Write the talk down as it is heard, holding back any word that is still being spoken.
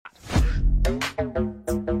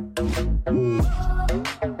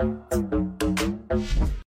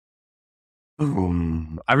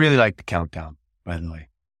I really like the countdown, by the way.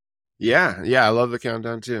 Yeah, I love the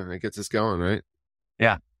countdown too. It gets us going, right?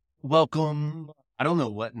 Yeah. Welcome. I don't know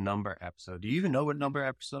what number episode. Do you even know what number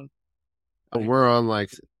episode? We're on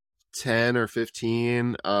like 10 or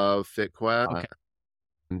 15 of FitQuest. Okay.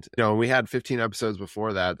 And we had 15 episodes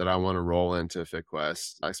before that I want to roll into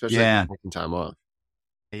FitQuest, especially taking time off.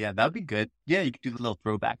 Yeah, that'd be good. Yeah, you could do the little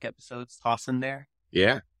throwback episodes, toss in there.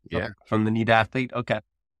 Yeah. From the Neat Athlete. Okay.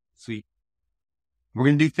 Sweet. We're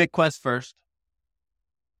going to do FitQuest first.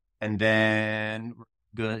 And then we're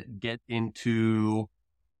going to get into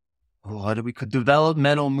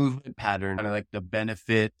developmental movement pattern, kind of like the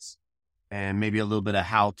benefits and maybe a little bit of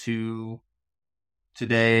how-to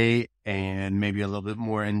today, and maybe a little bit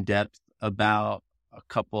more in depth about a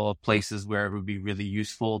couple of places where it would be really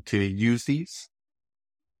useful to use these.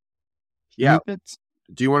 Yeah. movements.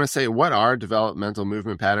 Do you want to say what are developmental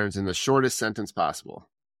movement patterns in the shortest sentence possible?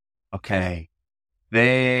 Okay.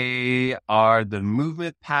 They are the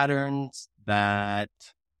movement patterns that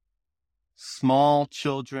small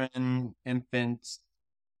children, infants,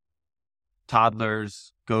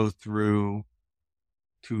 toddlers go through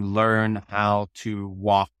to learn how to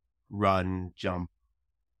walk, run, jump,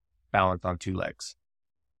 balance on two legs.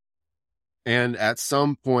 And at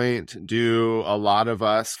some point, do a lot of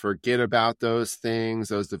us forget about those things,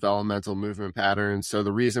 those developmental movement patterns? So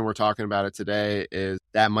the reason we're talking about it today is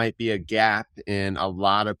that might be a gap in a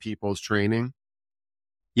lot of people's training.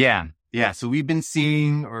 Yeah. So we've been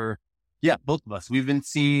seeing, both of us,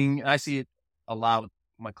 I see it a lot with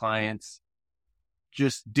my clients,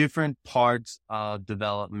 just different parts of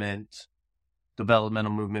developmental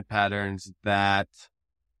movement patterns that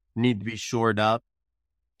need to be shored up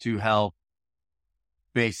to help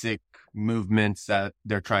basic movements that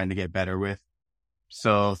they're trying to get better with.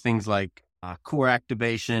 So things like core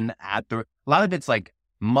activation a lot of it's like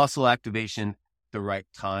muscle activation at the right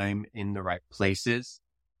time in the right places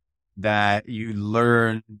that you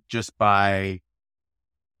learn just by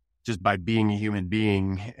being a human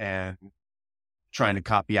being and trying to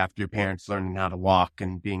copy after your parents learning how to walk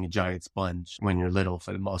and being a giant sponge when you're little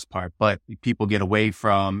for the most part. But people get away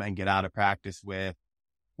from and get out of practice with,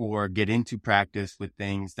 or get into practice with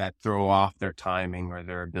things that throw off their timing or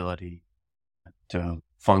their ability to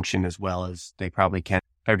function as well as they probably can.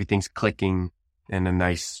 Everything's clicking in a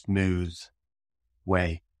nice, smooth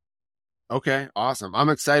way. Okay, awesome. I'm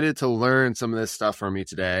excited to learn some of this stuff from you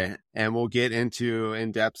today, and we'll get into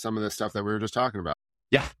in depth some of the stuff that we were just talking about.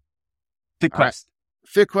 Yeah. FitQuest.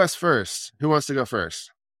 FitQuest first. Who wants to go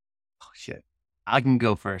first? Oh, shit. I can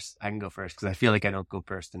go first because I feel like I don't go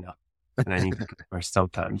first enough. And I need to go first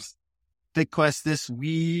sometimes. FitQuest this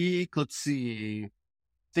week. Let's see.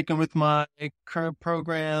 Sticking with my current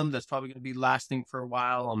program that's probably going to be lasting for a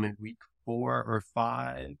while. I'm in week 4 or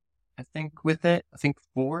 5, I think, with it. I think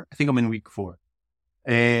 4. I think I'm in week 4.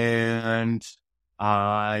 And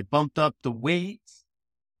I bumped up the weight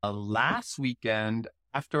last weekend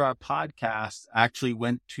after our podcast. I actually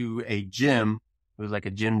went to a gym. It was like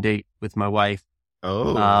a gym date with my wife. Which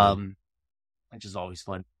is always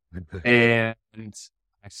fun. And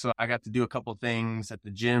so I got to do a couple things at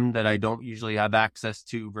the gym that I don't usually have access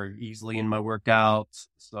to very easily in my workouts.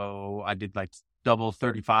 So I did like double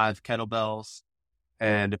 35 kettlebells.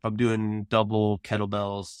 And if I'm doing double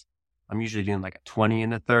kettlebells, I'm usually doing like a 20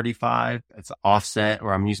 and a 35. It's an offset,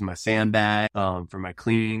 or I'm using my sandbag for my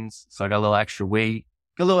cleans. So I got a little extra weight,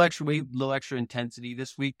 a little extra intensity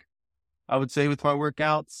this week, I would say, with my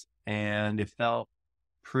workouts. And it felt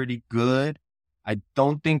pretty good. I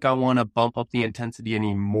don't think I want to bump up the intensity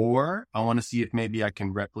anymore. I want to see if maybe I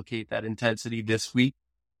can replicate that intensity this week.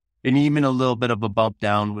 And even a little bit of a bump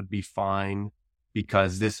down would be fine,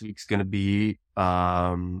 because this week's going to be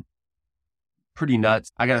pretty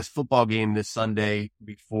nuts. I got a football game this Sunday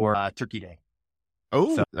before Turkey Day.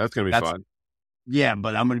 Oh, so that's going to be fun. Yeah,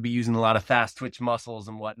 but I'm going to be using a lot of fast twitch muscles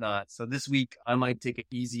and whatnot. So this week I might take it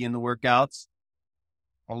easy in the workouts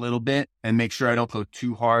a little bit and make sure I don't go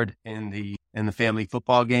too hard in the family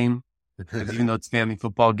football game. Because even though it's a family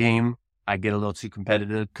football game, I get a little too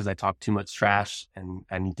competitive because I talk too much trash and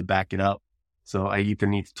I need to back it up. So I either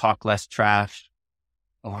need to talk less trash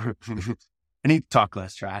or I need to talk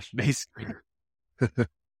less trash, basically.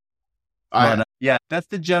 Yeah, that's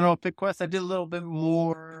the general FitQuest. I did a little bit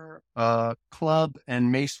more club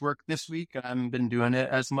and mace work this week. I haven't been doing it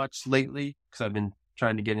as much lately because I've been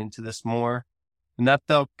trying to get into this more. And that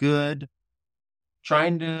felt good.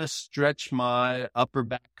 Trying to stretch my upper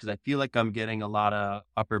back because I feel like I'm getting a lot of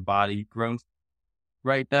upper body growth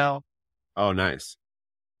right now. Oh, nice.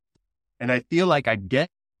 And I feel like I get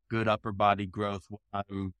good upper body growth when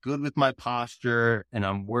I'm good with my posture and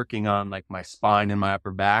I'm working on like my spine and my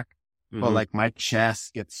upper back. But like my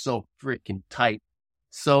chest gets so freaking tight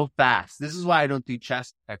so fast. This is why I don't do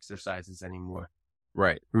chest exercises anymore.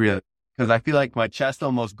 Right. Really. Because I feel like my chest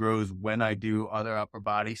almost grows when I do other upper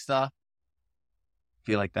body stuff. I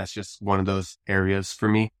feel like that's just one of those areas for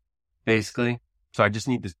me, basically. So I just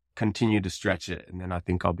need to continue to stretch it, and then I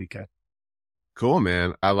think I'll be good. Cool,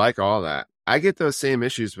 man. I like all that. I get those same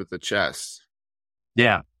issues with the chest.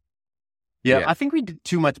 Yeah. I think we did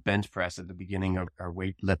too much bench press at the beginning of our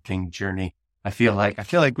weightlifting journey. I feel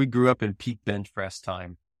like we grew up in peak bench press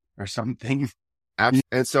time or something.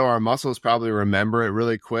 And so our muscles probably remember it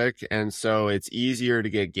really quick. And so it's easier to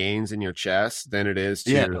get gains in your chest than it is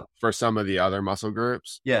for some of the other muscle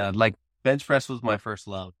groups. Yeah. Like bench press was my first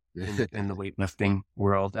love in the weightlifting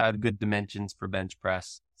world. I had good dimensions for bench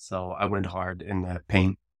press. So I went hard in the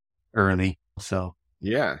paint early. So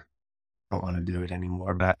yeah. I don't want to do it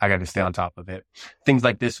anymore, but I got to stay on top of it. Things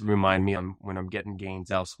like this remind me when I'm getting gains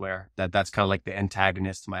elsewhere, that's kind of like the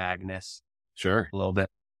antagonist to my agonist. Sure. A little bit.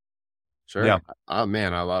 Sure. Yeah. Oh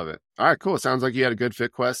man, I love it. All right, cool. Sounds like you had a good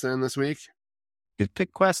fit quest then this week. Good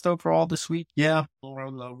fit quest overall this week. Yeah.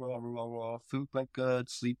 Food went good.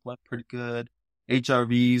 Sleep went pretty good.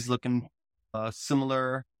 HRVs looking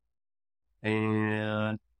similar.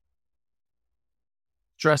 And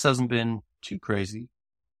stress hasn't been too crazy,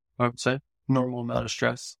 I would say. Normal amount of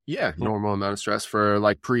stress. Yeah, normal amount of stress for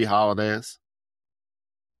like pre-holidays.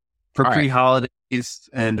 For pre-holidays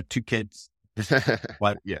and 2 kids.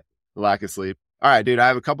 What? Yeah, lack of sleep. All right, dude, I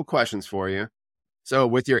have a couple questions for you. So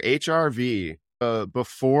with your HRV,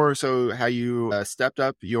 how you stepped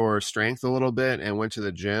up your strength a little bit and went to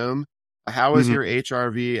the gym, how was your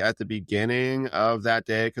HRV at the beginning of that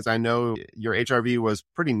day? Because I know your HRV was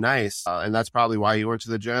pretty nice, and that's probably why you went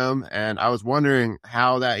to the gym. And I was wondering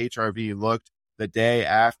how that HRV looked the day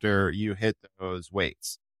after you hit those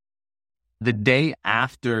weights. The day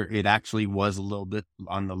after, it actually was a little bit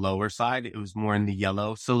on the lower side. It was more in the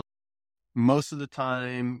yellow. So most of the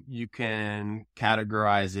time, you can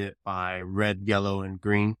categorize it by red, yellow, and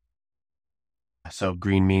green. So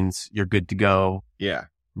green means you're good to go. Yeah.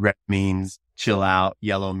 Red means chill out.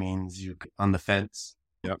 Yellow means you're on the fence.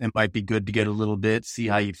 Yep. It might be good to get a little bit, see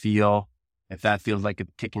how you feel. If that feels like a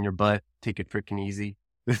kick in your butt, take it freaking easy.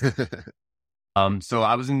 So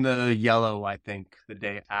I was in the yellow, I think, the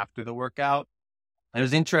day after the workout. It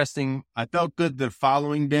was interesting. I felt good the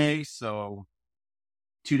following day. So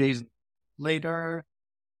 2 days later,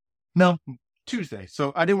 no, Tuesday.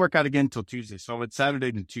 So I didn't work out again until Tuesday. So I went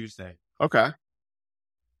Saturday to Tuesday. Okay.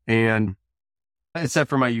 And except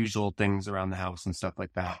for my usual things around the house and stuff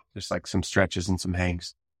like that, just like some stretches and some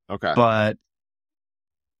hangs. Okay. But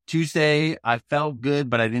Tuesday, I felt good,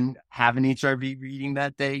 but I didn't have an HRV reading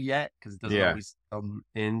that day yet because it doesn't always come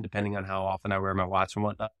in depending on how often I wear my watch and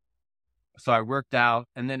whatnot. So I worked out,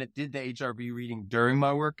 and then it did the HRV reading during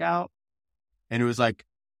my workout. And it was like,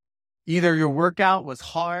 either your workout was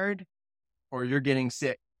hard or you're getting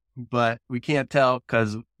sick, but we can't tell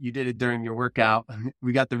because you did it during your workout.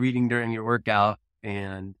 We got the reading during your workout,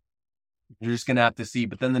 and you're just going to have to see.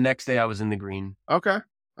 But then the next day I was in the green. Okay.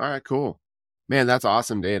 All right, cool. Man, that's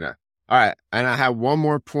awesome data. All right. And I have one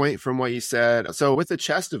more point from what you said. So with the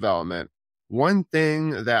chest development, one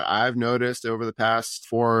thing that I've noticed over the past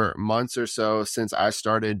 4 months or so since I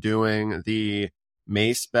started doing the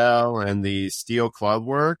mace bell and the steel club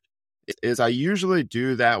work is I usually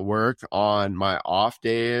do that work on my off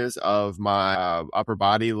days of my upper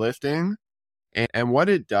body lifting. And what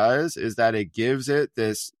it does is that it gives it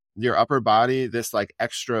your upper body, this like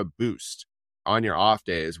extra boost on your off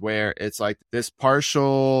days where it's like this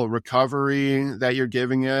partial recovery that you're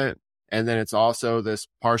giving it. And then it's also this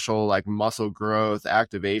partial like muscle growth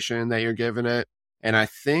activation that you're giving it. And I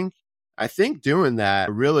think doing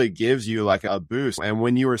that really gives you like a boost. And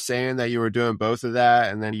when you were saying that you were doing both of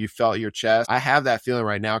that and then you felt your chest, I have that feeling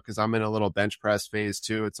right now because I'm in a little bench press phase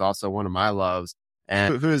too. It's also one of my loves.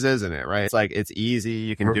 And whose isn't it, right? It's like, it's easy.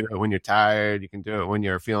 You can do it when you're tired. You can do it when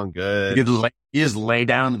you're feeling good. You just lay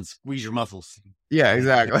down and squeeze your muscles. Yeah,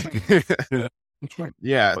 exactly.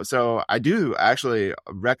 Yeah. So I do actually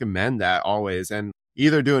recommend that always. And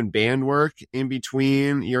either doing band work in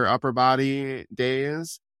between your upper body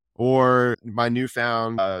days or my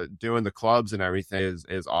newfound doing the clubs and everything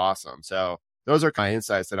is awesome. So those are my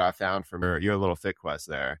insights that I found from your little fit quest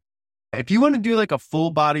there. If you want to do like a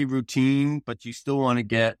full body routine, but you still want to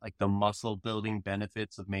get like the muscle building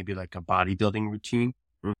benefits of maybe like a bodybuilding routine,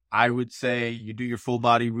 I would say you do your full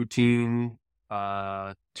body routine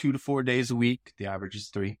 2 to 4 days a week. The average is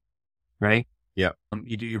 3, right? Yeah.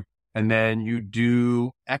 You do your And then you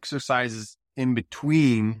do exercises in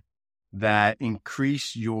between that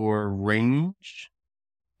increase your range,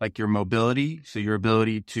 like your mobility. So your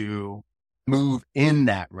ability to move in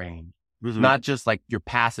that range, not just like your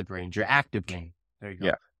passive range, your active range. There you go.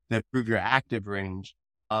 Yeah. That improve your active range.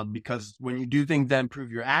 Because when you do things that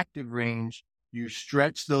improve your active range, you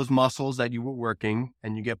stretch those muscles that you were working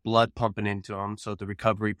and you get blood pumping into them. So the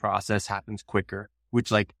recovery process happens quicker, which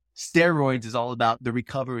like steroids is all about the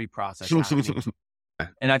recovery process happening.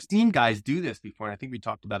 And I've seen guys do this before. And I think we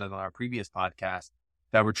talked about it on our previous podcast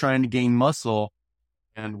that we're trying to gain muscle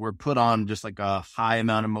and we're put on just like a high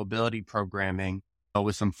amount of mobility programming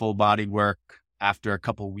with some full body work after a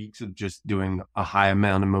couple of weeks of just doing a high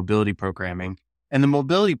amount of mobility programming. And the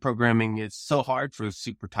mobility programming is so hard for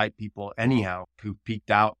super tight people anyhow, who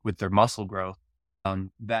peaked out with their muscle growth,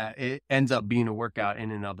 that it ends up being a workout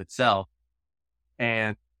in and of itself.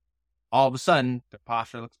 And all of a sudden, their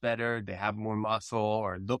posture looks better. They have more muscle,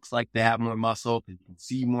 or it looks like they have more muscle because you can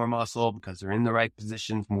see more muscle because they're in the right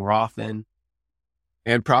positions more often.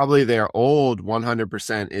 And probably their old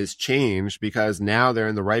 100% is changed because now they're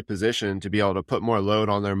in the right position to be able to put more load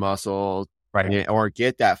on their muscle, right, or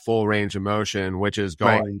get that full range of motion, which is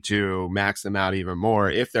going to max them out even more.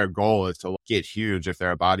 If their goal is to get huge, if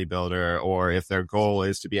they're a bodybuilder, or if their goal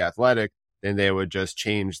is to be athletic, then they would just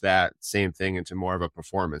change that same thing into more of a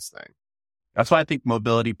performance thing. That's why I think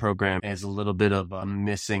mobility program is a little bit of a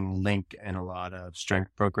missing link in a lot of strength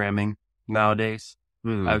programming nowadays.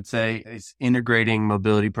 I would say is integrating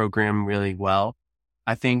mobility program really well.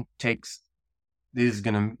 I think this is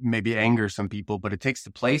going to maybe anger some people, but it takes the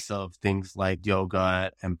place of things like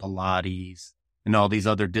yoga and Pilates and all these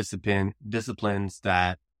other disciplines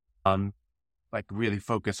that, like really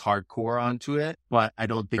focus hardcore onto it. But I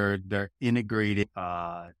don't think they're integrating,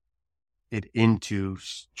 it into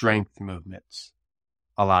strength movements.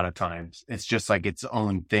 A lot of times it's just like its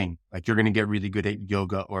own thing. Like you're going to get really good at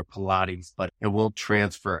yoga or Pilates, but it won't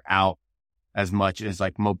transfer out as much as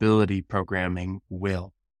like mobility programming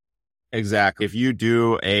will. Exactly. If you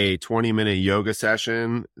do a 20-minute yoga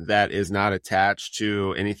session that is not attached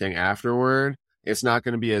to anything afterward, it's not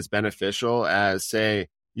going to be as beneficial as, say,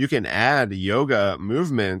 you can add yoga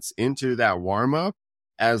movements into that warm up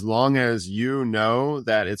as long as you know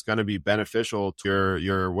that it's going to be beneficial to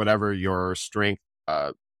your whatever your strength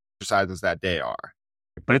exercises that day are.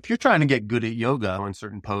 But if you're trying to get good at yoga on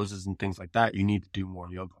certain poses and things like that, you need to do more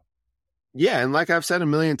yoga. Yeah. And like I've said a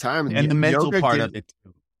million times, and the mental part of it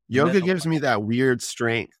too. Yoga gives me that weird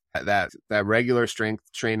strength that regular strength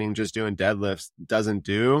training, just doing deadlifts, doesn't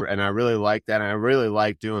do. And I really like that. And I really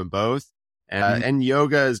like doing both. And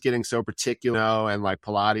yoga is getting so particular, and like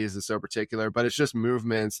Pilates is so particular, but it's just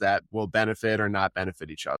movements that will benefit or not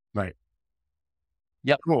benefit each other. Right.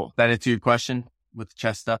 Yep. Cool. That answer your question with the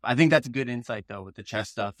chest stuff. I think that's a good insight though, with the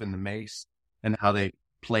chest stuff and the mace and how they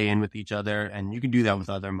play in with each other. And you can do that with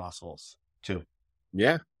other muscles too.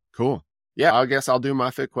 Yeah. Cool. Yeah. I guess I'll do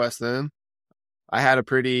my Fit Quest then. I had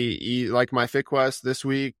a like my Fit Quest this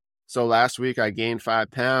week. So last week I gained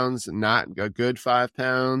 5 pounds, not a good 5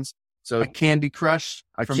 pounds. So a Candy Crush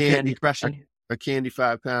from Candy Crushing. A candy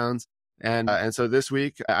 5 pounds. And so this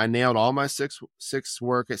week I nailed all my 6 days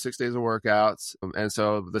of workouts. And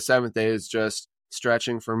so the 7th day is just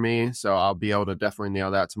stretching for me. So I'll be able to definitely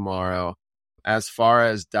nail that tomorrow. As far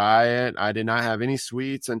as diet, I did not have any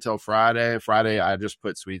sweets until Friday. Friday, I just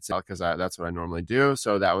put sweets out because that's what I normally do.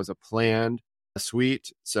 So that was a planned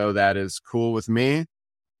sweet. So that is cool with me.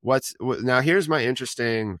 Now here's my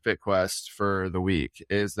interesting Fit Quest for the week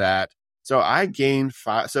is that, so I gained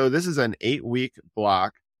 5. So this is an 8-week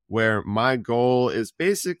block where my goal is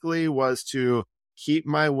basically was to keep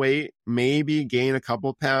my weight, maybe gain a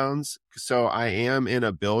couple pounds. So I am in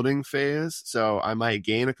a building phase. So I might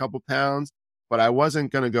gain a couple pounds, but I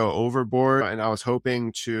wasn't going to go overboard. And I was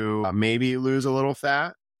hoping to maybe lose a little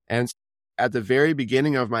fat. And at the very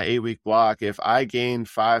beginning of my 8-week block, if I gain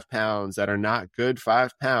 5 pounds that are not good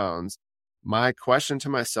 5 pounds, my question to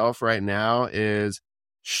myself right now is,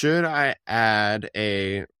 should I add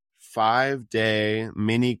a 5-day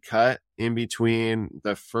mini cut in between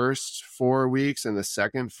the first 4 weeks and the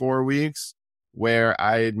second 4 weeks, where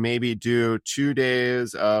I'd maybe do 2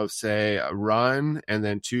 days of, say, a run and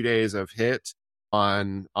then 2 days of HIIT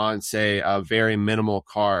on say a very minimal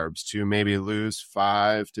carbs to maybe lose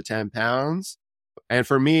 5 to 10 pounds. And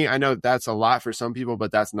for me, I know that's a lot for some people,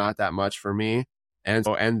 but that's not that much for me.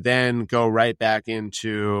 And then go right back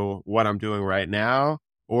into what I'm doing right now.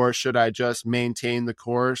 Or should I just maintain the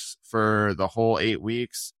course for the whole 8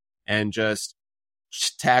 weeks and just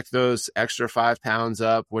tack those extra 5 pounds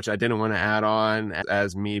up, which I didn't want to add on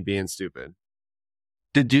as me being stupid?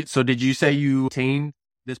 Did you say you maintained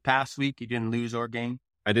this past week? You didn't lose or gain?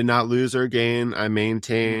 I did not lose or gain. I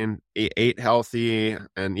maintained, ate healthy, and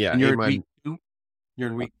And ate you're in my. week 2? You're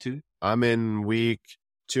in week 2? I'm in week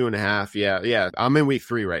 2.5. Yeah. I'm in week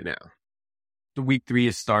 3 right now. The week 3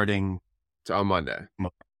 is starting So on Monday.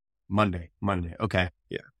 Monday. Okay.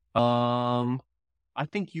 Yeah. I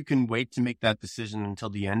think you can wait to make that decision until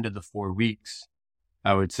the end of the 4 weeks,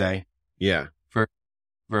 I would say. Yeah.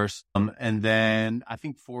 First. And then I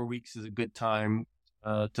think 4 weeks is a good time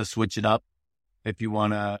to switch it up. If you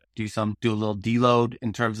want to do a little deload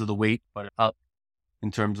in terms of the weight, but up in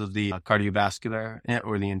terms of the cardiovascular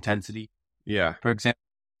or the intensity, Yeah. for example.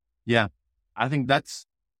 Yeah. I think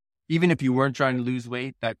even if you weren't trying to lose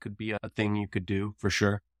weight, that could be a thing you could do for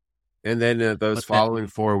sure. And then those following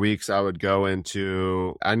 4 weeks, I would go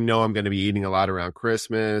into, I know I'm going to be eating a lot around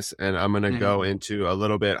Christmas, and I'm going to go into a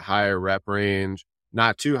little bit higher rep range,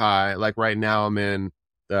 not too high. Like right now I'm in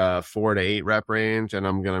the 4 to 8 rep range, and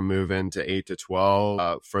I'm going to move into 8 to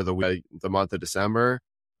 12 for the month of December.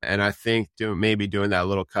 And I think maybe doing that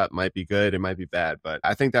little cut might be good. It might be bad, but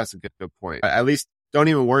I think that's a good point. At least don't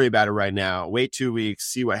even worry about it right now. Wait 2 weeks,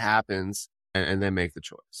 see what happens, and then make the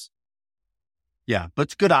choice. Yeah, but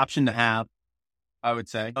it's a good option to have, I would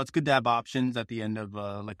say. It's good to have options at the end of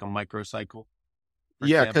like a microcycle.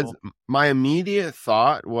 Yeah, because my immediate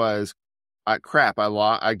thought was, crap,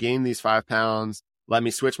 I gained these 5 pounds. Let me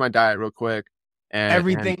switch my diet real quick. And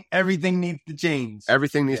everything needs to change.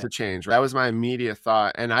 Everything needs to change. That was my immediate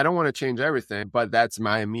thought. And I don't want to change everything, but that's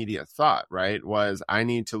my immediate thought, right? Was I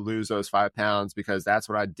need to lose those 5 pounds because that's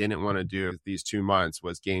what I didn't want to do these 2 months,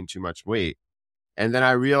 was gain too much weight. And then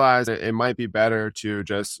I realized it might be better to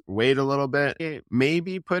just wait a little bit,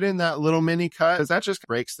 maybe put in that little mini cut, because that just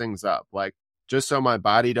breaks things up. Like, just so my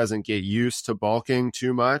body doesn't get used to bulking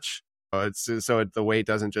too much. So the weight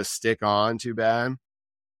doesn't just stick on too bad.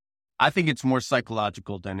 I think it's more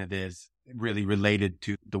psychological than it is really related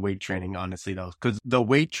to the weight training, honestly, though, because the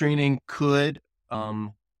weight training could,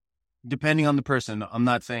 depending on the person,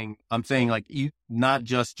 I'm saying like not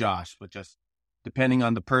just Josh, but just depending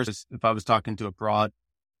on the person. If I was talking to a broad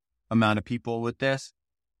amount of people with this,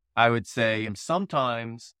 I would say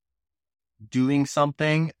sometimes doing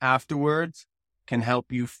something afterwards can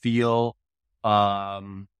help you feel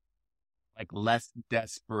like less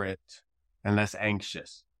desperate and less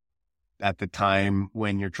anxious at the time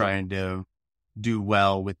when you're trying to do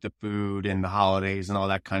well with the food and the holidays and all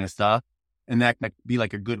that kind of stuff. And that might be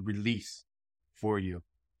like a good release for you.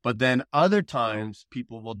 But then other times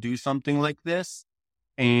people will do something like this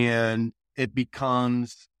and it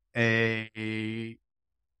becomes like a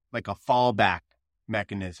fallback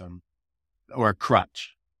mechanism or a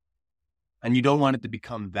crutch. And you don't want it to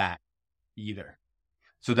become that either.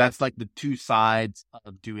 So that's like the two sides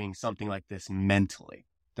of doing something like this mentally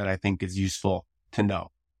that I think is useful to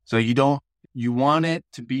know. So you want it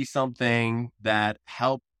to be something that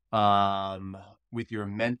helps with your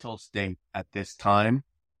mental state at this time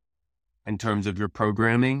in terms of your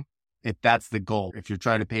programming, if that's the goal. If you're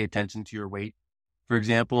trying to pay attention to your weight, for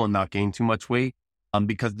example, and not gain too much weight,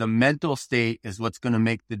 because the mental state is what's going to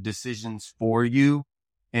make the decisions for you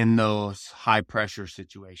in those high pressure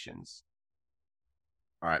situations.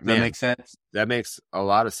 All right, Does that make sense? That makes a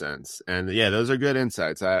lot of sense. And yeah, those are good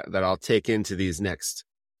insights that I'll take into these next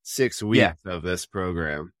 6 weeks of this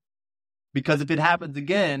program. Because if it happens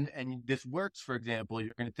again and this works, for example,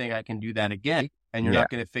 you're going to think I can do that again. And you're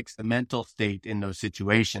not going to fix the mental state in those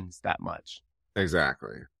situations that much.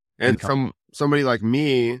 Exactly. And from somebody like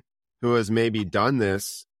me who has maybe done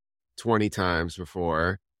this 20 times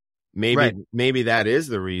before, maybe that is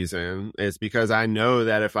the reason. It's because I know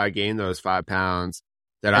that if I gain those 5 pounds,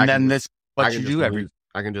 I can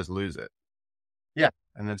just lose it. Yeah.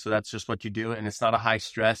 And then, so that's just what you do. And it's not a high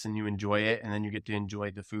stress and you enjoy it. And then you get to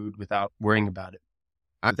enjoy the food without worrying about it.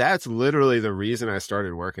 That's literally the reason I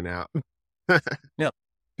started working out. Yeah.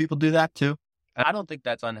 People do that too. And I don't think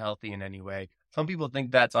that's unhealthy in any way. Some people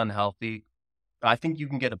think that's unhealthy. I think you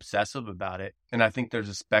can get obsessive about it. And I think there's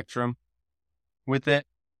a spectrum with it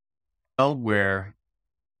where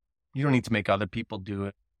you don't need to make other people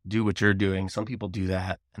do what you're doing. Some people do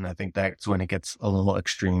that. And I think that's when it gets a little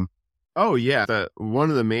extreme. Oh, yeah. One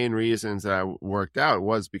of the main reasons that I worked out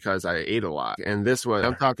was because I ate a lot. And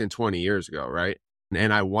I'm talking 20 years ago, right?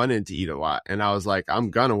 And I wanted to eat a lot. And I was like,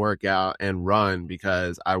 I'm going to work out and run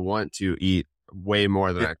because I want to eat way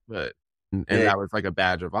more than I could. And that was like a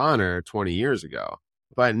badge of honor 20 years ago.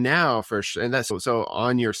 But now for sure, and that's so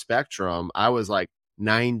on your spectrum, I was like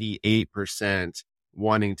 98%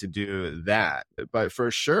 wanting to do that. But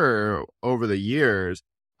for sure, over the years,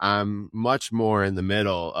 I'm much more in the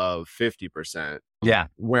middle of 50%. Yeah,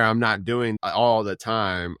 Where I'm not doing all the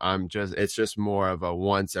time. It's just more of a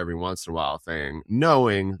once every once in a while thing,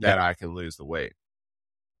 knowing yeah, that I can lose the weight.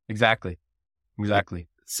 exactly. Exactly.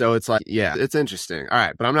 So it's like, yeah, it's interesting. All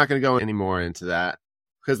right. But I'm not going to go any more into that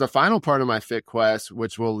because the final part of my fit quest,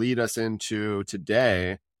 which will lead us into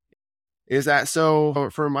today, is that so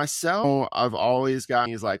for myself, I've always got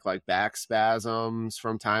these like back spasms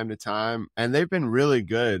from time to time, and they've been really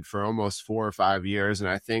good for almost 4 or 5 years. And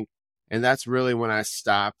I think, and that's really when I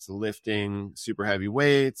stopped lifting super heavy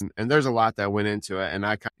weights. And there's a lot that went into it. And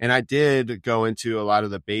I did go into a lot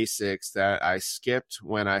of the basics that I skipped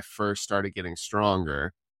when I first started getting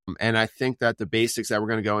stronger. And I think that the basics that we're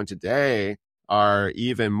going to go into today are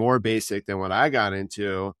even more basic than what I got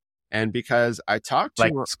into. And because I talked to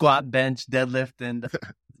like squat, bench, deadlift, and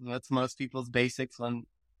that's most people's basics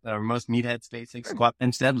or most meatheads' basics, squat,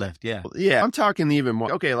 bench, deadlift. Yeah. Yeah, I'm talking even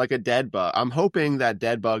more. Okay, like a dead bug. I'm hoping that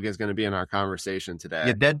dead bug is going to be in our conversation today.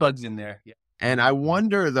 Yeah, dead bug's in there. Yeah. And I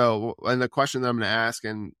wonder though, and the question that I'm going to ask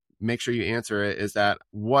and make sure you answer it is that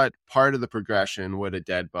what part of the progression would a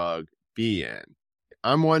dead bug be in?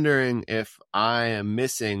 I'm wondering if I am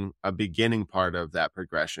missing a beginning part of that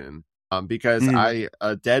progression. Because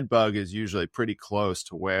a dead bug is usually pretty close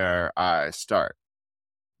to where I start.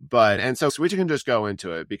 So we can just go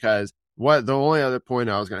into it because the only other point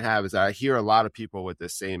I was going to have is that I hear a lot of people with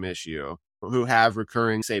this same issue who have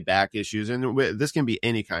recurring, say, back issues. And this can be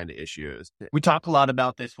any kind of issues. We talk a lot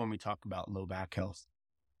about this when we talk about low back health,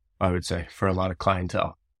 I would say, for a lot of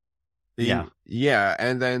clientele. Yeah. Yeah.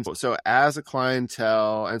 And then, so as a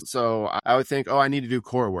clientele, and so I would think, oh, I need to do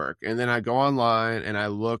core work. And then I go online and I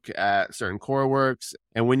look at certain core works.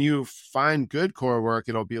 And when you find good core work,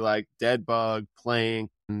 it'll be like dead bug,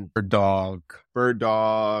 plank, bird dog,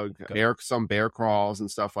 some bear crawls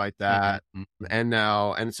and stuff like that. Mm-hmm.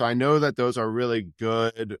 And so I know that those are really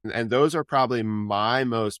good. And those are probably my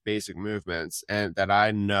most basic movements and that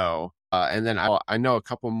I know. And then I know a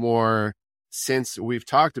couple more since we've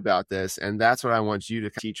talked about this, and that's what I want you to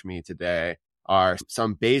teach me today are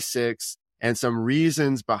some basics and some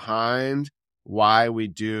reasons behind why we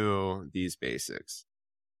do these basics.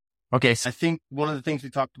 Okay. So I think one of the things we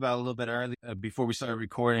talked about a little bit earlier before we started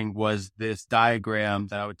recording was this diagram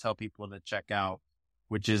that I would tell people to check out,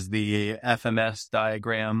 which is the FMS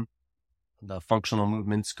diagram, the functional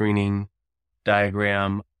movement screening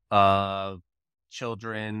diagram of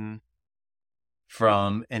children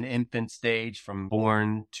from an infant stage, from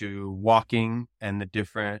born to walking, and the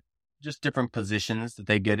different positions that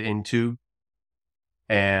they get into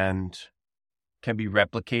and can be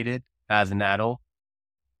replicated as an adult.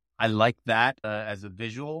 I like that as a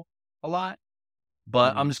visual a lot,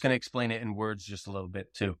 but I'm just going to explain it in words just a little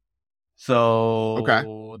bit too. So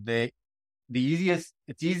okay.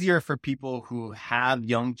 It's easier for people who have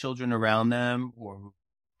young children around them or who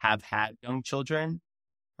have had young children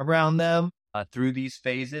around them through these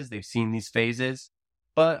phases. They've seen these phases,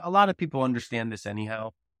 but a lot of people understand this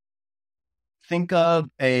anyhow. Think of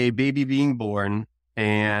a baby being born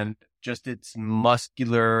and just its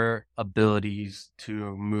muscular abilities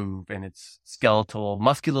to move and its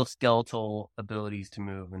musculoskeletal abilities to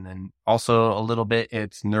move. And then also a little bit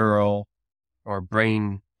its neural or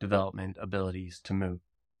brain development abilities to move.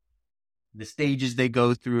 The stages they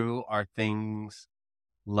go through are things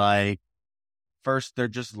like, first, they're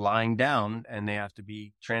just lying down and they have to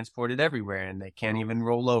be transported everywhere and they can't even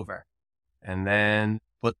roll over. And then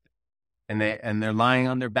they're lying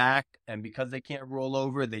on their back, and because they can't roll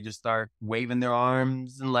over, they just start waving their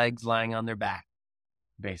arms and legs lying on their back,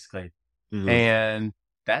 basically. Mm-hmm. And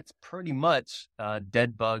that's pretty much a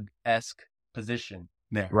dead bug-esque position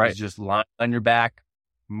there. Right. It's just lying on your back,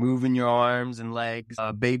 moving your arms and legs.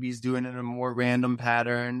 Babies doing it in a more random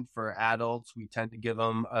pattern. For adults, we tend to give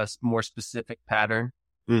them a more specific pattern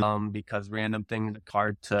because random things are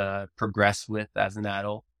hard to progress with as an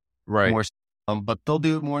adult. Right. But they'll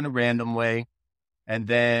do it more in a random way. And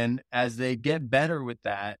then as they get better with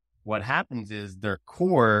that, what happens is their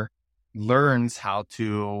core learns how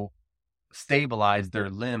to stabilize their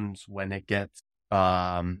limbs when it gets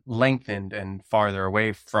lengthened and farther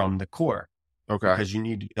away from the core. Okay. Because you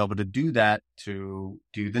need to be able to do that to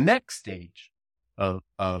do the next stage of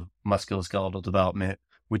musculoskeletal development,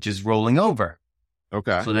 which is rolling over.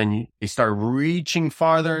 Okay. So then they start reaching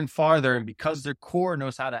farther and farther. And because their core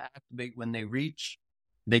knows how to activate when they reach,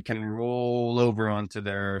 they can roll over onto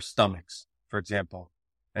their stomachs, for example.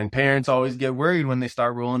 And parents always get worried when they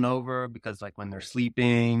start rolling over because, like, when they're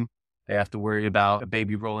sleeping, they have to worry about a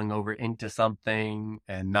baby rolling over into something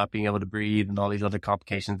and not being able to breathe and all these other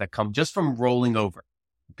complications that come just from rolling over.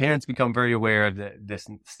 Parents become very aware of this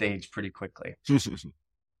stage pretty quickly.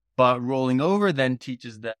 But rolling over then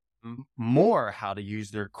teaches them more how to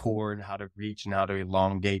use their core and how to reach and how to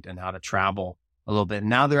elongate and how to travel a little bit.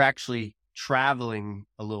 Now they're actually traveling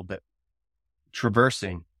a little bit,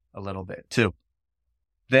 traversing a little bit too.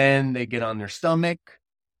 Then they get on their stomach.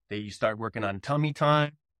 They start working on tummy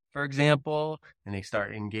time, for example, and they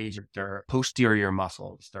start engaging their posterior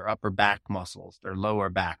muscles, their upper back muscles, their lower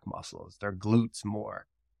back muscles, their glutes more,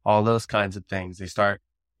 all those kinds of things. They start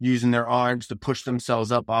using their arms to push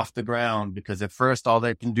themselves up off the ground, because at first all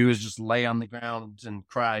they can do is just lay on the ground and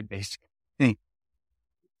cry, basically.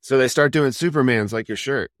 So they start doing Supermans like your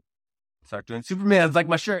shirt. Start doing Supermans like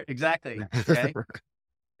my shirt. Exactly. Okay.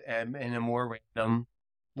 And in a more random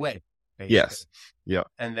way, basically. Yes. Yeah.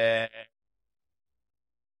 And then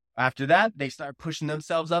after that, they start pushing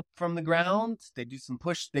themselves up from the ground. They do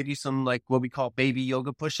some like what we call baby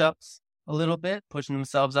yoga push-ups a little bit, pushing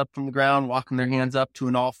themselves up from the ground, walking their hands up to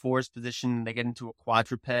an all fours position. They get into a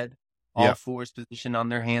quadruped, all fours position on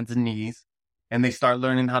their hands and knees. And they start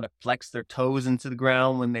learning how to flex their toes into the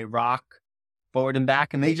ground when they rock forward and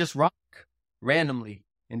back. And they just rock randomly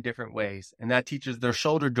in different ways. And that teaches their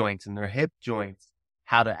shoulder joints and their hip joints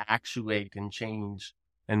how to actuate and change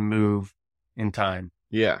and move in time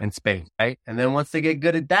and space, right? And then once they get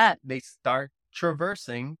good at that, they start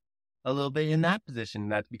traversing a little bit in that position.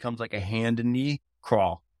 That becomes like a hand and knee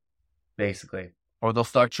crawl, basically. Or they'll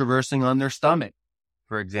start traversing on their stomach,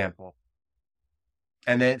 for example.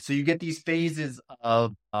 And then, so you get these phases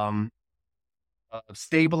of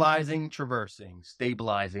stabilizing, traversing,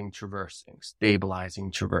 stabilizing, traversing,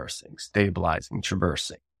 stabilizing, traversing, stabilizing,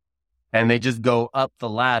 traversing. And they just go up the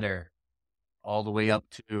ladder all the way up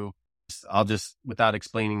to, I'll just, without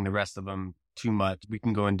explaining the rest of them too much, we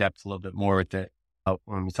can go in depth a little bit more with it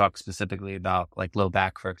when we talk specifically about like low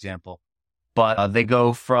back, for example. But they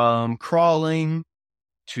go from crawling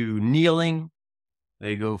to kneeling.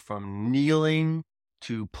 They go from kneeling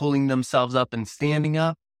to pulling themselves up and standing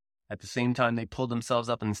up. At the same time they pull themselves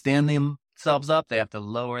up and stand themselves up, they have to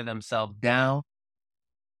lower themselves down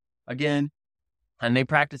again. And they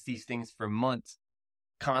practice these things for months,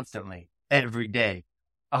 constantly, every day,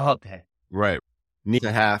 all day. Right. Knee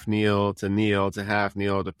to half kneel to half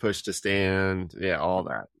kneel to push to stand. Yeah, all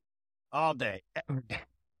that. All day, every day.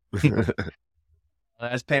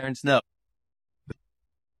 As parents know,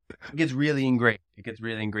 it gets really ingrained. It gets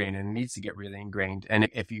really ingrained, and it needs to get really ingrained. And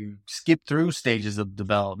if you skip through stages of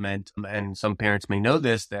development, and some parents may know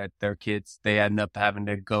this, that their kids, they end up having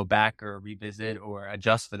to go back or revisit or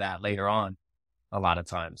adjust for that later on a lot of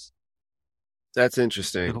times. That's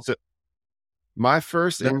interesting. So my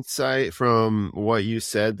first insight from what you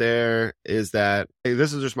said there is that,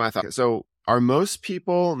 this is just my thought. So are most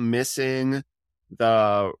people missing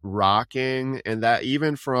the rocking, and that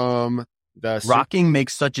even from the rocking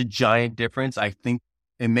makes such a giant difference? I think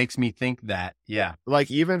it makes me think that,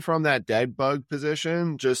 like even from that dead bug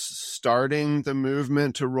position, just starting the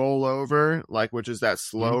movement to roll over, like, which is that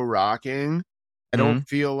slow rocking. I don't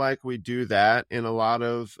feel like we do that in a lot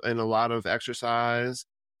of exercise.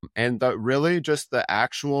 And really just the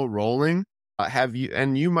actual rolling. Have you,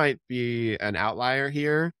 and you might be an outlier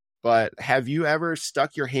here, but have you ever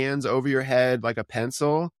stuck your hands over your head like a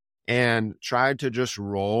pencil and tried to just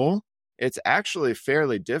roll? It's actually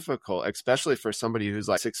fairly difficult, especially for somebody who's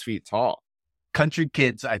like 6 feet tall. Country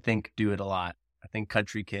kids, I think, do it a lot. I think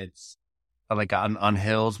country kids, like on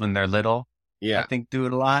hills when they're little, I think do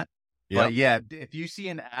it a lot. But if you see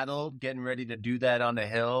an adult getting ready to do that on a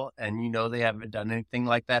hill and you know they haven't done anything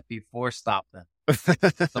like that before, stop them.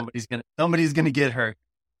 Somebody's gonna get hurt.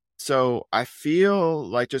 So I feel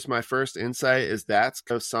like just my first insight is that's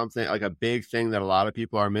something like a big thing that a lot of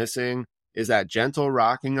people are missing, is that gentle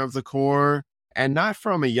rocking of the core, and not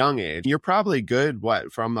from a young age. You're probably good,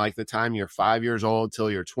 from like the time you're 5 years old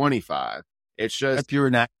till you're 25. It's just if you're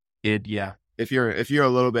an kid, if you're a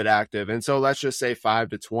little bit active. And so let's just say 5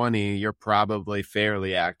 to 20, you're probably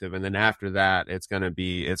fairly active. And then after that, it's going to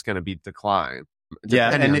be decline.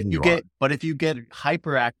 And if you get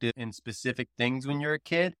hyperactive in specific things when you're a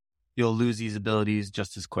kid, you'll lose these abilities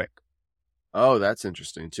just as quick. Oh, that's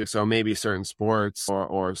interesting too. So maybe certain sports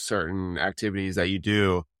or certain activities that you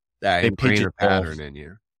do that ingrain a pattern in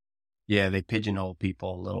you. Yeah, they pigeonhole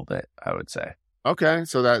people a little bit, I would say. Okay,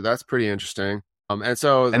 so that's pretty interesting. And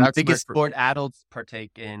the biggest sport adults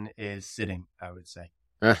partake in is sitting, I would say.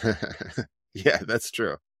 Yeah, that's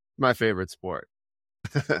true. My favorite sport.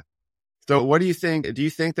 So what do you think? Do you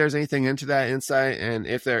think there's anything into that insight? And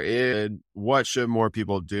if there is, what should more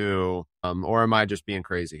people do? Or am I just being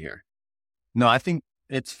crazy here? No, I think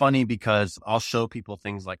it's funny because I'll show people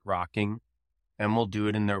things like rocking and we'll do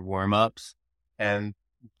it in their warm-ups, and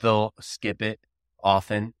they'll skip it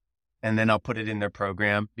often. And then I'll put it in their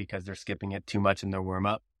program because they're skipping it too much in their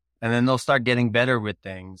warm-up. And then they'll start getting better with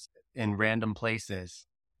things in random places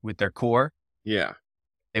with their core. Yeah.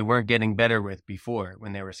 They weren't getting better with before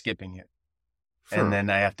when they were skipping it. And then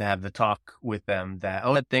I have to have the talk with them that,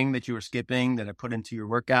 that thing that you were skipping that I put into your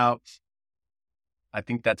workout, I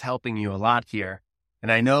think that's helping you a lot here.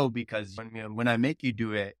 And I know because when I make you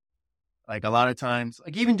do it, like a lot of times,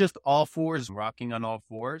 like even just all fours, rocking on all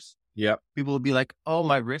fours. Yep. People will be like, oh,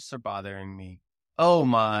 my wrists are bothering me. Oh,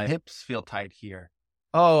 my hips feel tight here.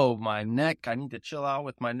 Oh, my neck, I need to chill out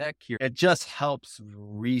with my neck here. It just helps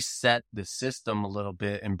reset the system a little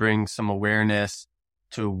bit and bring some awareness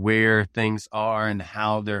to where things are and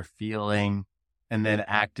how they're feeling, and then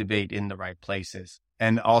activate in the right places.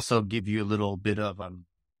 And also give you a little bit of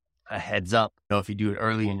a heads up, if you do it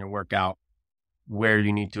early in your workout, where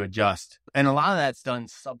you need to adjust. And a lot of that's done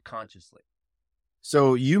subconsciously.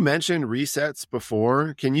 So you mentioned resets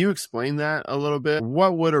before. Can you explain that a little bit?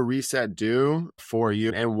 What would a reset do for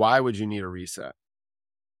you, and why would you need a reset?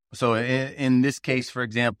 So in this case, for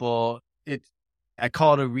example, I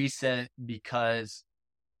call it a reset because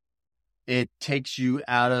it takes you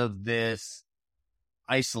out of this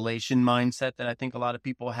isolation mindset that I think a lot of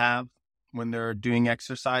people have when they're doing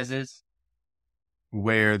exercises,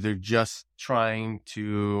 where they're just trying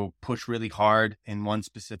to push really hard in one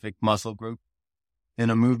specific muscle group in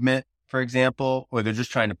a movement, for example, or they're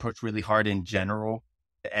just trying to push really hard in general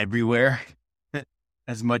everywhere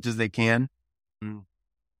as much as they can.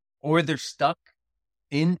 Or they're stuck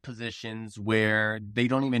in positions where they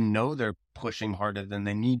don't even know they're pushing harder than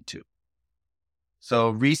they need to.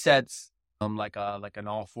 So resets, like an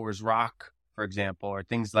all fours rock, for example, or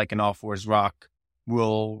things like an all fours rock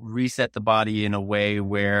will reset the body in a way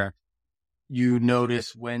where you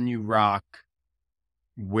notice when you rock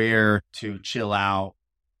where to chill out,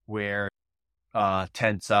 where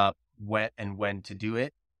tense up, when to do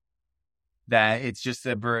it. That it's just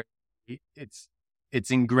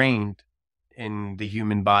it's ingrained in the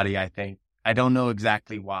human body, I think. I don't know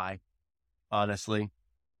exactly why, honestly.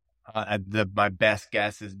 My best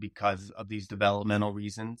guess is because of these developmental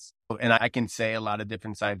reasons. And I can say a lot of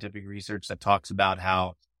different scientific research that talks about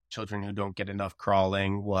how children who don't get enough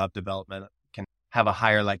crawling will can have a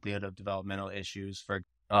higher likelihood of developmental issues with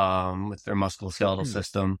their musculoskeletal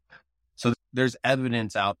system. So there's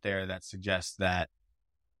evidence out there that suggests that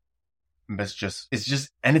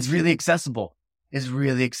it's really accessible. It's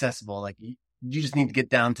really accessible. Like you just need to get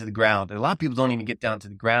down to the ground. And a lot of people don't even get down to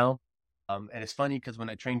the ground. And it's funny because when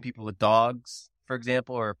I train people with dogs, for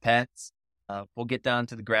example, or pets, we'll get down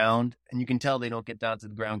to the ground, and you can tell they don't get down to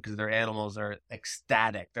the ground because their animals are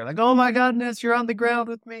ecstatic. They're like, oh my goodness, you're on the ground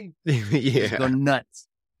with me. Yeah. Just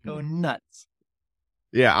go nuts.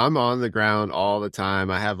 Yeah, I'm on the ground all the time.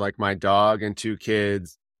 I have like my dog and 2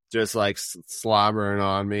 kids just like slobbering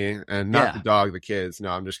on me, and not the dog, the kids.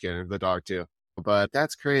 No, I'm just kidding. The dog too. But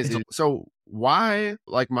that's crazy. So why,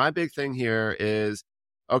 like my big thing here is,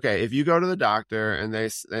 okay, if you go to the doctor and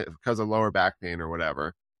because of lower back pain or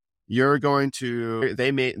whatever,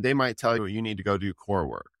 they might tell you need to go do core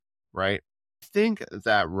work, right? I think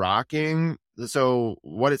that rocking, so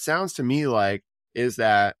what it sounds to me like is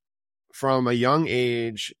that from a young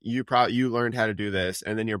age, you learned how to do this,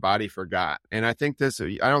 and then your body forgot. And I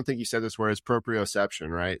don't think you said this word, is proprioception,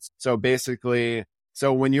 right? So basically,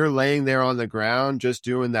 when you're laying there on the ground, just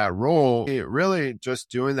doing that roll, really just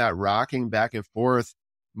doing that rocking back and forth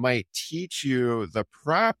might teach you the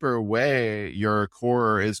proper way your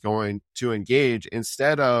core is going to engage,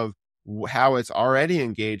 instead of how it's already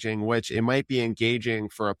engaging, which it might be engaging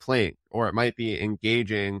for a plank, or it might be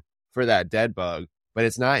engaging for that dead bug, but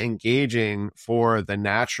it's not engaging for the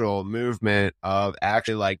natural movement of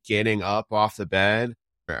actually like getting up off the bed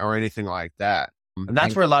or anything like that. And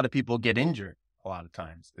that's where a lot of people get injured a lot of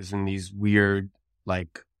times, is in these weird,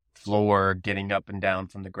 like floor, getting up and down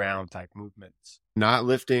from the ground type movements. Not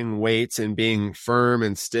lifting weights and being firm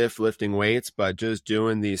and stiff lifting weights, but just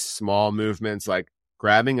doing these small movements, like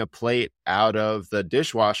grabbing a plate out of the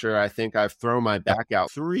dishwasher. I think I've thrown my back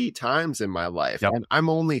out 3 times in my life. And I'm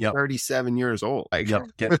only 37 years old. Like,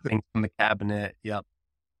 Get things from the cabinet. Yeah.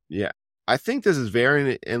 I think this is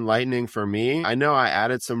very enlightening for me. I know I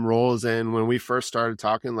added some rolls in when we first started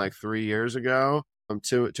talking like 3 years ago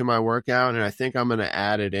to my workout, and I think I'm going to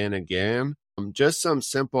add it in again. Just some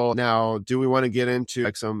simple. Now, do we want to get into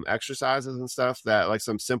like some exercises and stuff, that like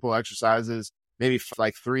some simple exercises, maybe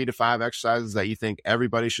like 3 to 5 exercises that you think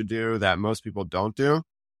everybody should do that most people don't do?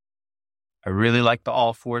 I really like the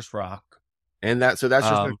all fours rock. And so that's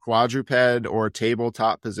just a quadruped or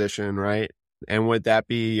tabletop position, right? And would that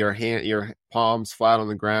be your palms flat on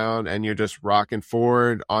the ground and you're just rocking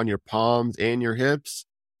forward on your palms and your hips?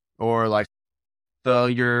 Or like, So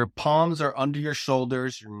your palms are under your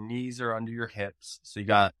shoulders, your knees are under your hips. So you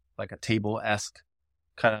got like a table-esque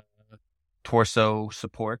kind of torso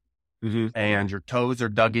support, and your toes are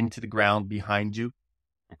dug into the ground behind you.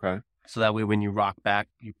 okay. So that way, when you rock back,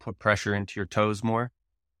 you put pressure into your toes more.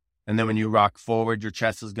 And then when you rock forward, your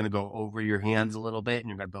chest is going to go over your hands a little bit, and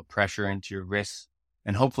you're going to put pressure into your wrists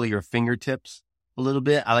and hopefully your fingertips a little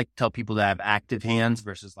bit. I like to tell people to have active hands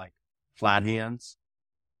versus like flat hands.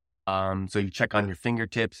 So you check on your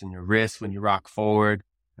fingertips and your wrists when you rock forward,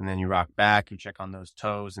 and then you rock back. You check on those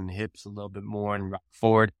toes and hips a little bit more and rock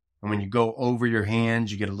forward. And when you go over your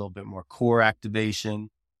hands, you get a little bit more core activation.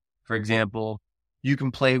 For example, you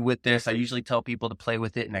can play with this. I usually tell people to play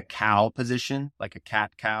with it in a cow position, like a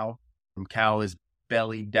cat cow. And cow is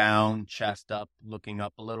belly down, chest up, looking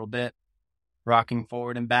up a little bit, rocking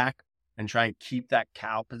forward and back, and try and keep that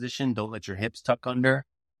cow position. Don't let your hips tuck under.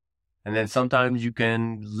 And then sometimes you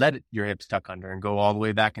can let your hips tuck under and go all the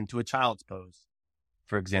way back into a child's pose,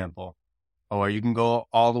 for example. Or you can go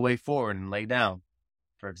all the way forward and lay down,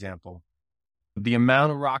 for example. The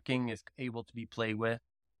amount of rocking is able to be played with,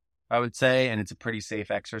 I would say, and it's a pretty safe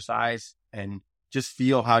exercise. And just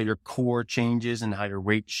feel how your core changes and how your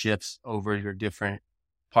weight shifts over your different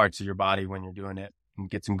parts of your body when you're doing it, and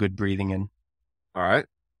get some good breathing in. All right.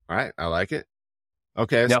 I like it.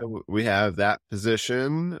 Okay. Yep. So we have that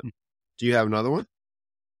position. Do you have another one?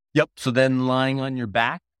 Yep. So then lying on your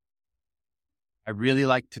back, I really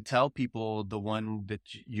like to tell people the one that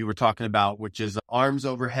you were talking about, which is arms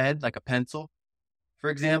overhead, like a pencil,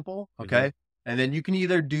 for example. Okay. And then you can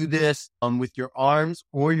either do this with your arms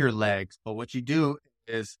or your legs. But what you do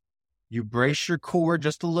is you brace your core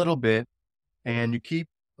just a little bit, and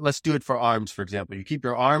let's do it for arms, for example. You keep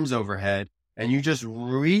your arms overhead and you just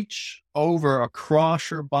reach over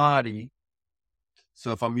across your body.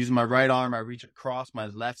 So if I'm using my right arm, I reach across my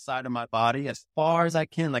left side of my body as far as I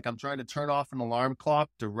can. Like I'm trying to turn off an alarm clock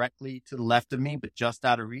directly to the left of me, but just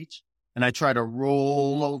out of reach. And I try to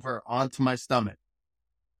roll over onto my stomach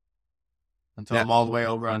until I'm all the way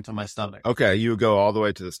over onto my stomach. Okay. You would go all the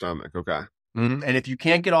way to the stomach. Okay. Mm-hmm. And if you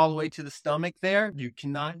can't get all the way to the stomach there, you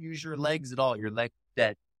cannot use your legs at all. Your legs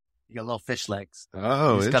dead. You got little fish legs.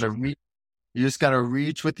 Oh, you just gotta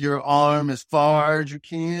reach with your arm as far as you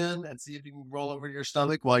can and see if you can roll over your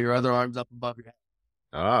stomach while your other arm's up above your head.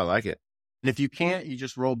 Oh, I like it. And if you can't, you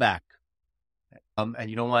just roll back. And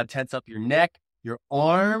you don't want to tense up your neck. Your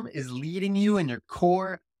arm is leading you and your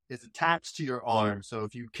core is attached to your arm. So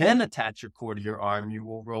if you can attach your core to your arm, you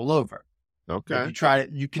will roll over. Okay. If you try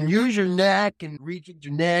it, you can use your neck and reach with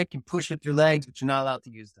your neck and push with your legs, but you're not allowed to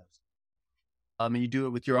use those. And you do it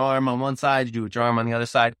with your arm on one side, you do it with your arm on the other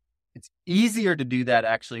side. It's easier to do that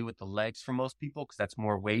actually with the legs for most people because that's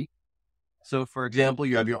more weight. So for example,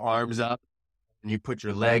 you have your arms up and you put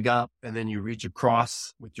your leg up and then you reach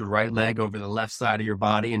across with your right leg over the left side of your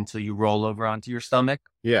body until you roll over onto your stomach.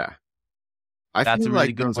 Yeah. That's feel a really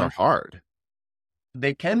like good those one. are hard.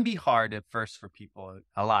 They can be hard at first for people,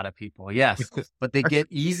 a lot of people, yes, but they get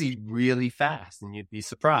easy really fast and you'd be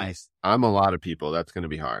surprised. I'm a lot of people. That's going to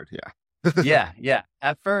be hard. Yeah. Yeah.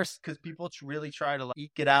 At first, because people really try to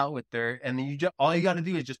eke it out with and then all you got to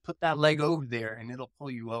do is just put that leg over there and it'll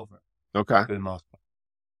pull you over. Okay. For the most part.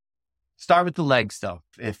 Start with the legs though.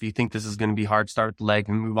 If you think this is going to be hard, start with the leg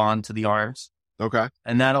and move on to the arms. Okay.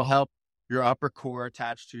 And that'll help your upper core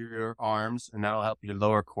attached to your arms, and that'll help your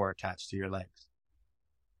lower core attached to your legs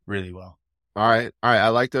really well. All right. I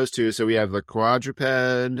like those two. So we have the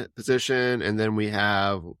quadruped position, and then we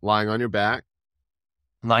have lying on your back.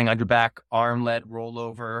 Lying on your back, arm-led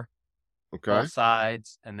rollover, Okay. both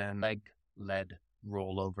sides, and then leg-led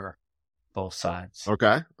rollover, both sides.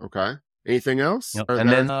 Okay. Anything else? Yep. And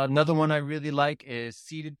then another one I really like is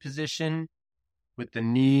seated position with the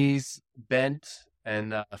knees bent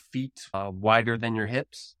and feet wider than your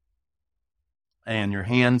hips and your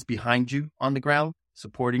hands behind you on the ground,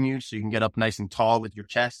 supporting you so you can get up nice and tall with your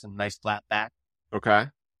chest and nice flat back. Okay.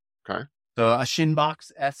 So a shin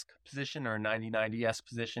box-esque position or a 90-90-esque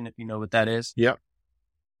position, if you know what that is. Yep.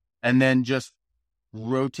 And then just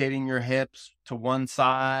rotating your hips to one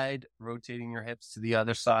side, rotating your hips to the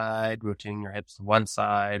other side, rotating your hips to one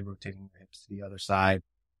side, rotating your hips to the other side,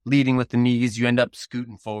 leading with the knees. You end up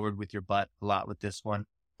scooting forward with your butt a lot with this one.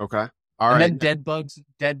 Okay. All right. And then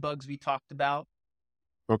dead bugs we talked about.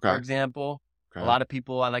 Okay. For example, a lot of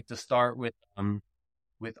people, I like to start with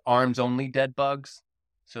arms only dead bugs.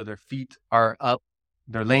 So their feet are up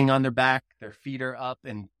they're laying on their back, their feet are up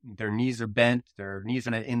and their knees are bent, their knees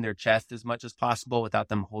are in their chest as much as possible without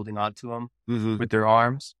them holding on to them with their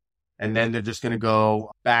arms. And then they're just going to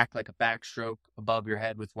go back like a backstroke above your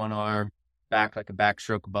head with one arm, back like a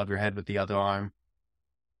backstroke above your head with the other arm,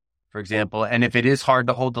 for example. And if it is hard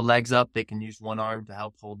to hold the legs up, they can use one arm to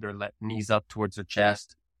help hold their knees up towards their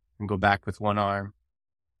chest and go back with one arm.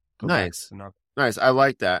 Nice. Nice. I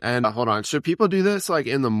like that. And hold on. Should people do this like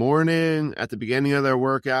in the morning, at the beginning of their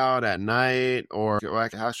workout, at night, or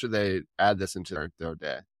like how should they add this into their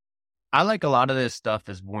day? I like a lot of this stuff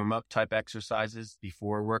as warm-up type exercises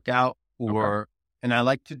before workout, and I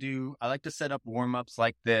like to set up warm-ups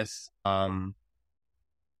like this in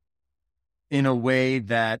a way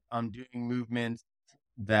that I'm doing movements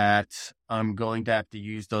that I'm going to have to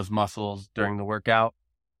use those muscles during the workout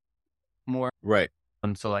more. Right.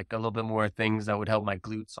 And so like a little bit more things that would help my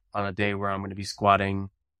glutes on a day where I'm going to be squatting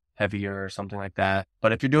heavier or something like that.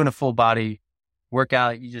 But if you're doing a full body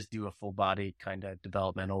workout, you just do a full body kind of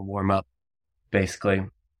developmental warm up, basically.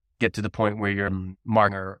 Get to the point where you're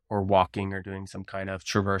marching or walking or doing some kind of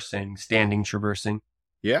traversing, standing traversing.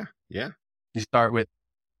 Yeah. Yeah. You start with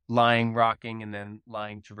lying, rocking, and then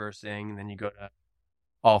lying, traversing, and then you go to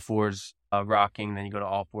all fours rocking, then you go to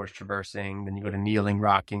all fours traversing, then you go to kneeling,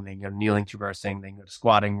 rocking, then you go to kneeling, traversing, then you go to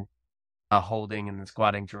squatting, holding, and then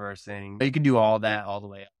squatting, traversing. But you can do all that all the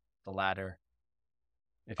way up the ladder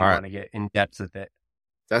if you want to get in depth with it.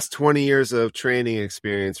 That's 20 years of training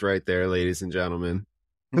experience right there, ladies and gentlemen.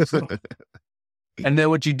 And then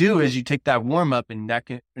what you do is you take that warm up and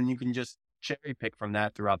you can just cherry pick from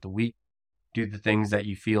that throughout the week. Do the things that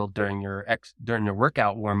you feel during your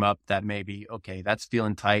workout warm up that maybe, okay, that's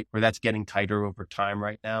feeling tight or that's getting tighter over time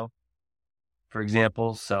right now, for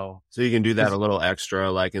example. So you can do that a little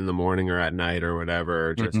extra, like in the morning or at night or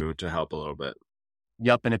whatever, just to help a little bit.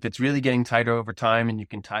 Yep. And if it's really getting tighter over time and you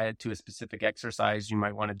can tie it to a specific exercise, you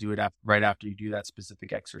might want to do it right after you do that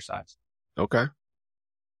specific exercise. Okay.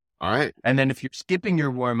 All right. And then if you're skipping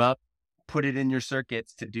your warm up, put it in your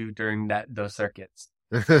circuits to do during those circuits.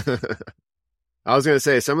 I was going to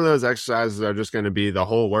say some of those exercises are just going to be the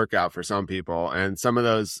whole workout for some people. And some of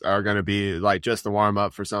those are going to be like just the warm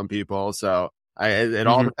up for some people. So it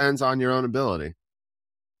all depends on your own ability.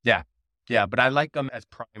 Yeah. Yeah. But I like them as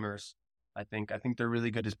primers. I think they're really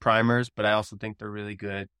good as primers, but I also think they're really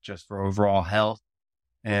good just for overall health.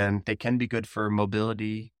 And they can be good for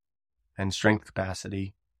mobility and strength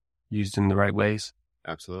capacity used in the right ways.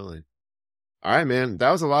 Absolutely. All right, man. That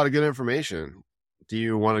was a lot of good information. Do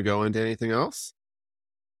you want to go into anything else?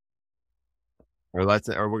 Or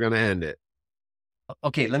we're going to end it.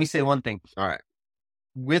 Okay, let me say one thing. All right.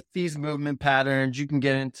 With these movement patterns, you can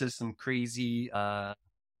get into some crazy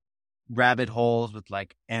rabbit holes with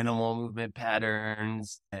like animal movement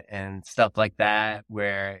patterns and stuff like that,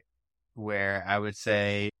 where I would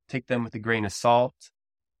say take them with a grain of salt.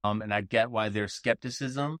 And I get why there's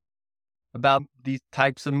skepticism about these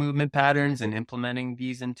types of movement patterns and implementing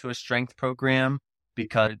these into a strength program,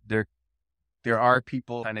 because there are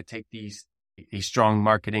people kind of take these a strong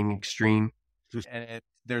marketing extreme, and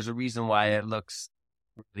there's a reason why it looks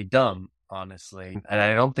really dumb, honestly. And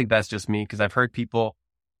I don't think that's just me, because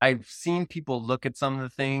I've seen people look at some of the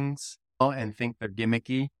things and think they're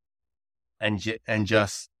gimmicky and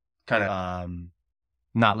just kind of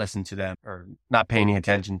not listen to them or not pay any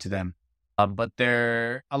attention to them. But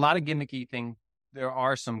there are a lot of gimmicky things. There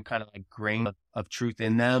are some kind of like grain of truth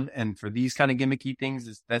in them. And for these kind of gimmicky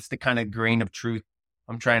things, that's the kind of grain of truth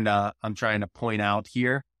I'm trying to point out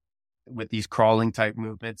here with these crawling type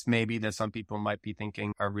movements, maybe that some people might be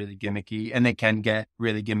thinking are really gimmicky, and they can get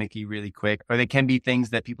really gimmicky really quick, or they can be things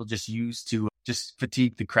that people just use to just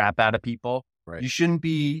fatigue the crap out of people. Right. You shouldn't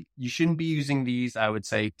be using these, I would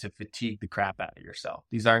say, to fatigue the crap out of yourself.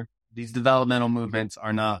 These developmental movements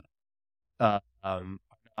are not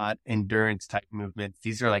endurance type movements.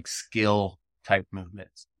 These are like skill type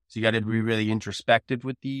movements. So you got to be really introspective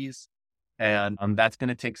with these. And that's going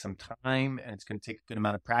to take some time, and it's going to take a good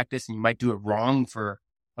amount of practice, and you might do it wrong for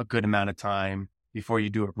a good amount of time before you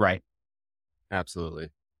do it right. Absolutely.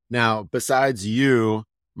 Now, besides you,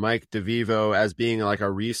 Mike DeVivo, as being like a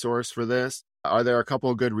resource for this, are there a couple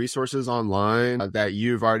of good resources online that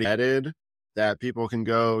you've already added that people can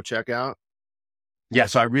go check out? Yeah,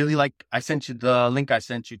 so I sent you the link I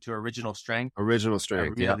sent you to Original Strength. Original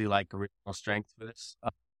Strength. I really like Original Strength for this.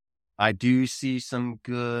 I do see some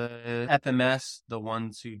good FMS, the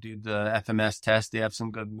ones who do the FMS test, they have some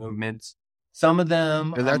good movements. Some of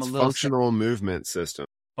them. And that's functional movement system.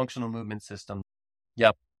 Functional movement system.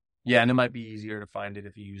 Yep. Yeah, and it might be easier to find it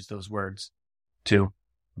if you use those words too,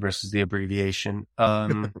 versus the abbreviation.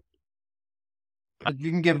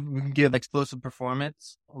 We can give explosive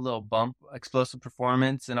performance a little bump. Explosive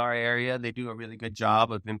performance in our area, they do a really good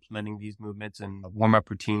job of implementing these movements and warm up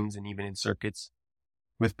routines and even in circuits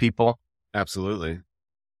with people. Absolutely.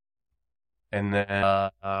 And then,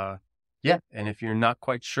 yeah. And if you're not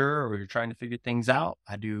quite sure or you're trying to figure things out,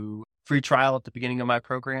 I do free trial at the beginning of my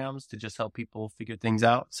programs to just help people figure things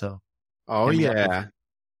out. So, Oh, hit me up if yeah.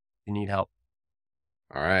 you need help.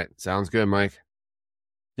 All right. Sounds good, Mike.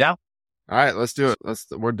 Yeah. All right. Let's do it.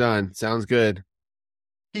 We're done. Sounds good.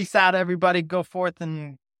 Peace out, everybody. Go forth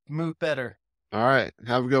and move better. All right.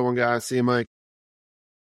 Have a good one, guys. See you, Mike.